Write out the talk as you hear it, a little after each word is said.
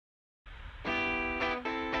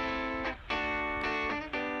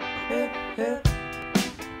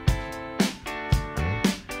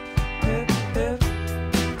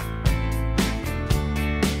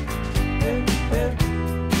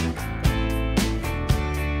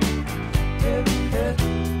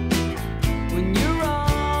When you're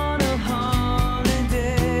on a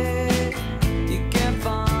holiday, you can't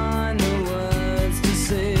find the words to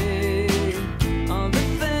say all the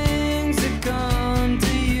things that come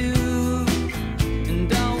to you,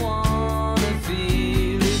 and I wanna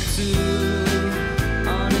feel it too.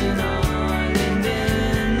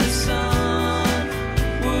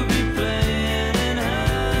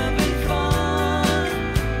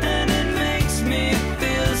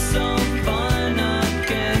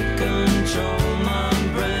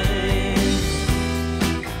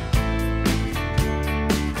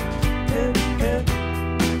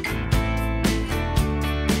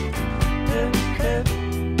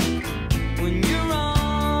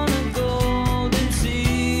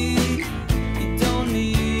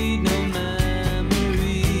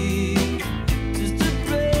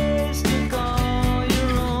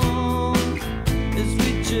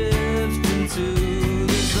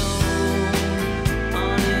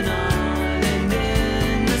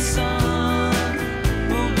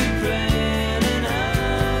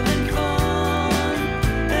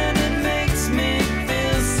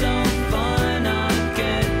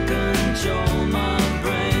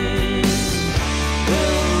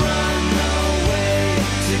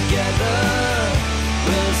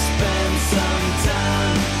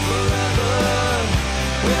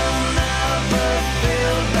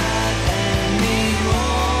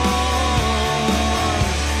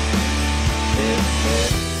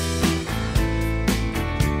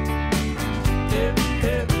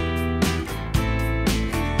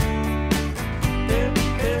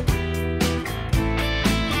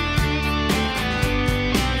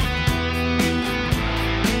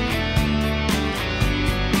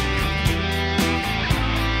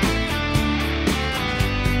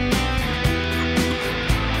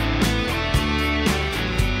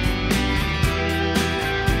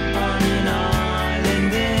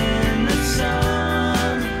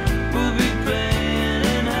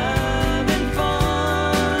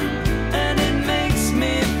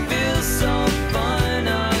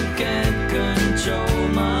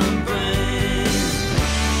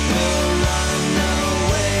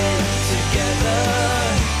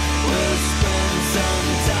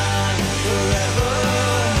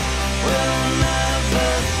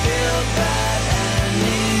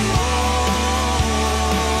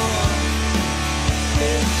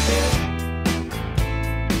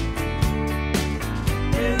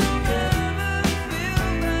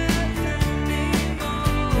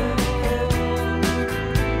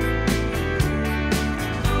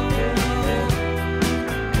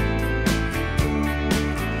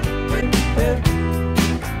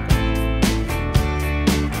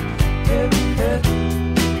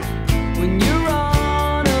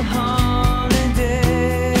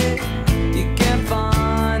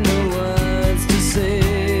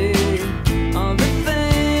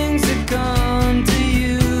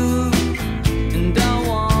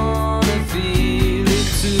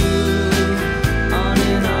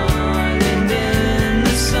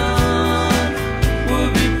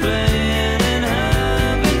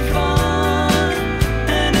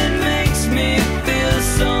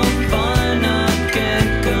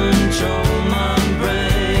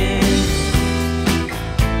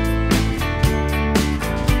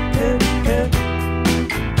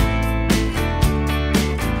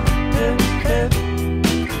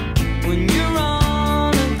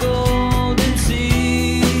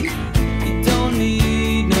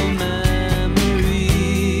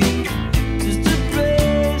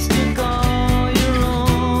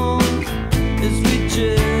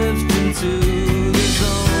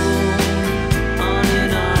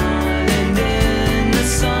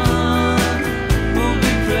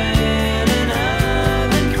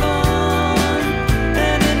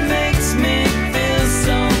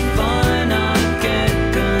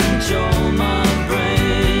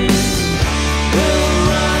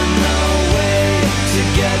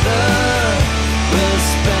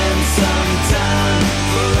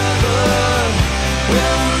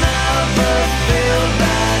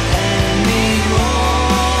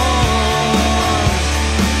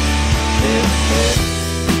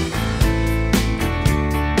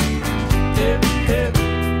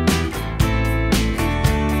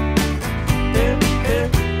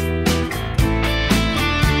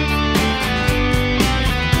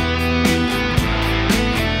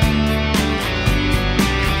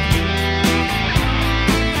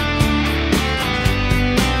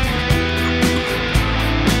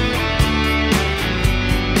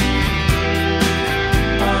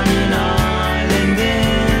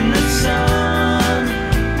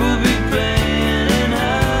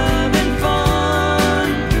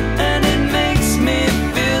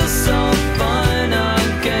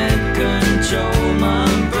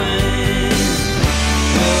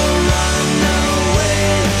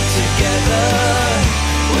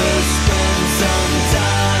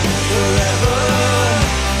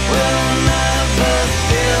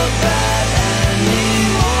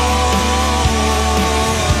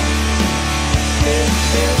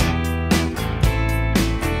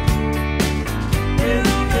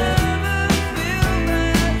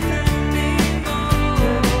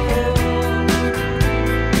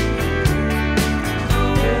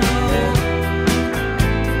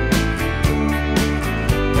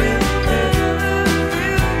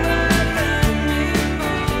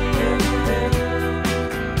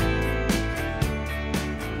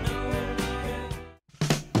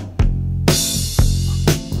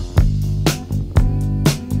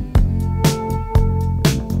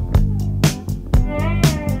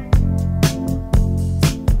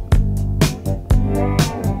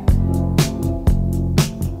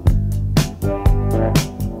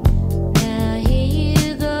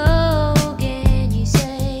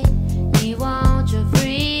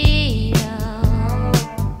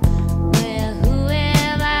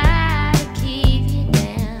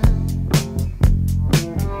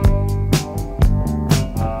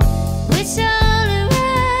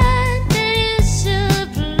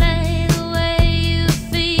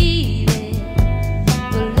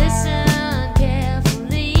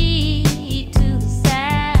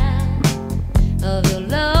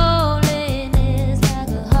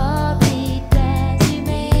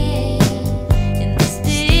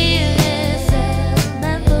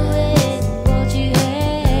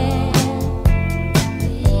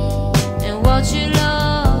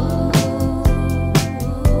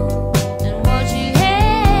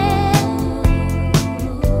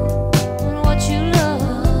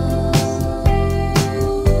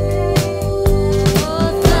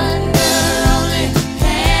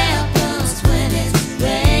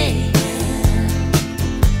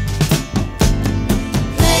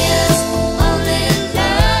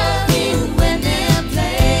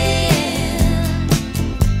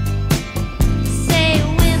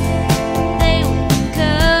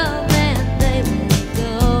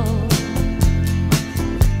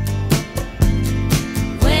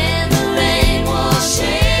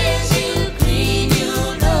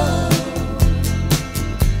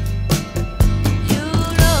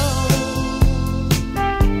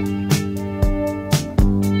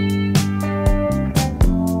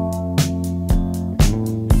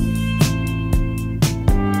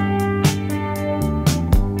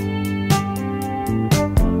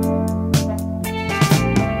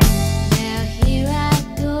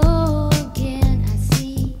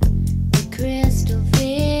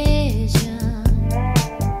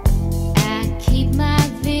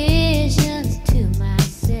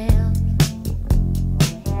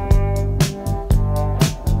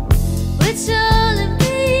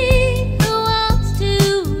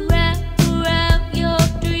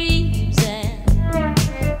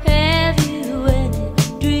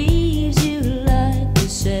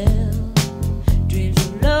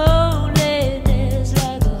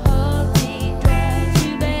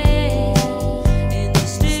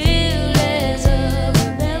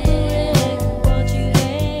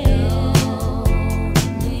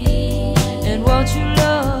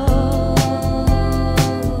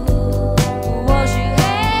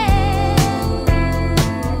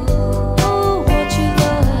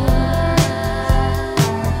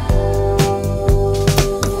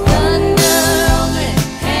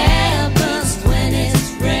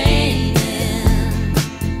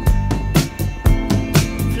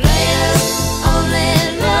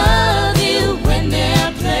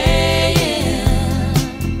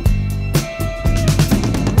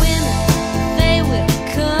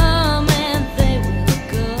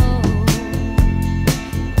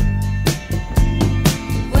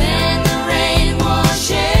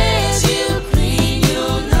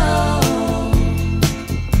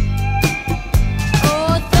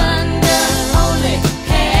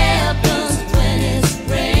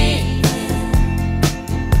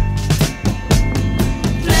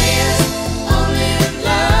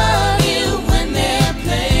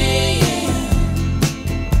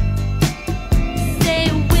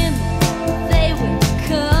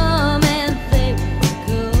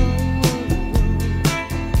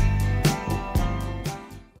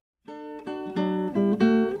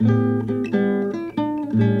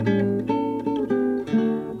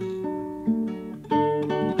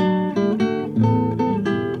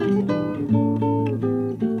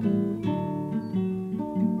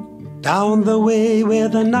 Down the way where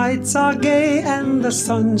the nights are gay and the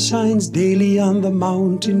sun shines daily on the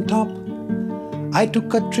mountain top, I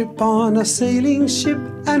took a trip on a sailing ship,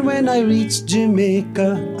 and when I reached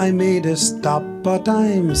Jamaica, I made a stop. But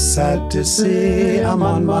I'm sad to say I'm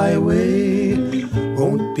on my way,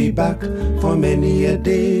 won't be back for many a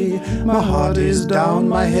day. My heart is down,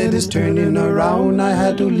 my head is turning around. I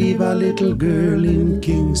had to leave a little girl in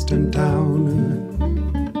Kingston town.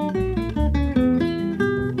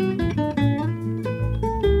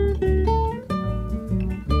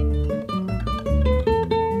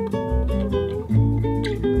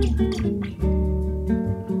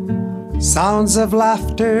 Sounds of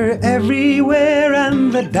laughter everywhere,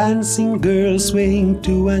 and the dancing girls swaying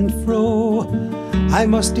to and fro. I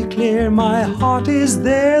must declare my heart is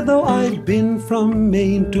there, though I've been from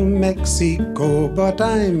Maine to Mexico. But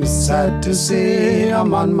I'm sad to say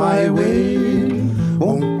I'm on my way,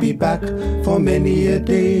 won't be back for many a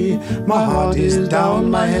day. My heart is down,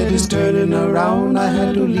 my head is turning around. I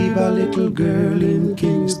had to leave a little girl in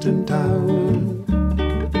Kingston town.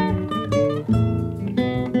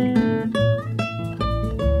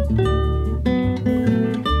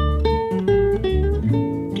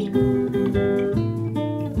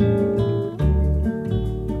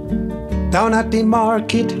 Down at the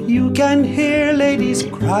market you can hear ladies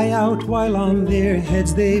cry out while on their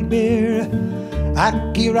heads they bear.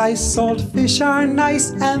 Ackee rice, salt fish are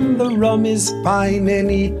nice, and the rum is fine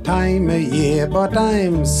any time of year. But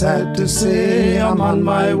I'm sad to say I'm on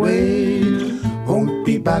my way, won't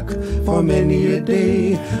be back for many a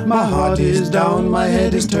day. My heart is down, my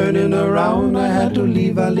head is turning around. I had to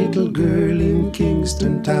leave a little girl in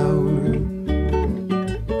Kingston town.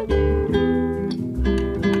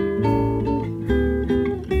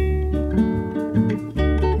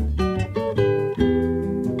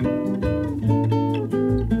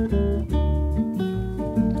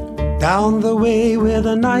 Down the way where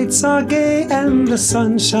the nights are gay and the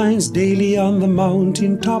sun shines daily on the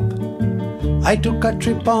mountain top, I took a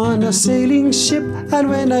trip on a sailing ship, and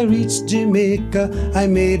when I reached Jamaica, I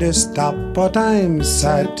made a stop. But I'm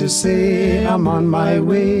sad to say I'm on my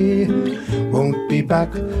way, won't be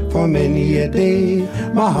back for many a day.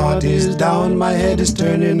 My heart is down, my head is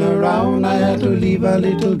turning around. I had to leave a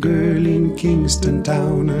little girl in Kingston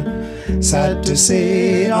town. Sad to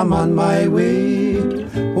say I'm on my way,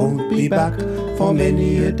 won't be back for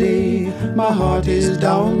many a day. My heart is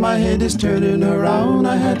down, my head is turning around.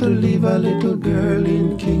 I had to leave a little girl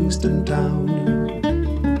in Kingston town.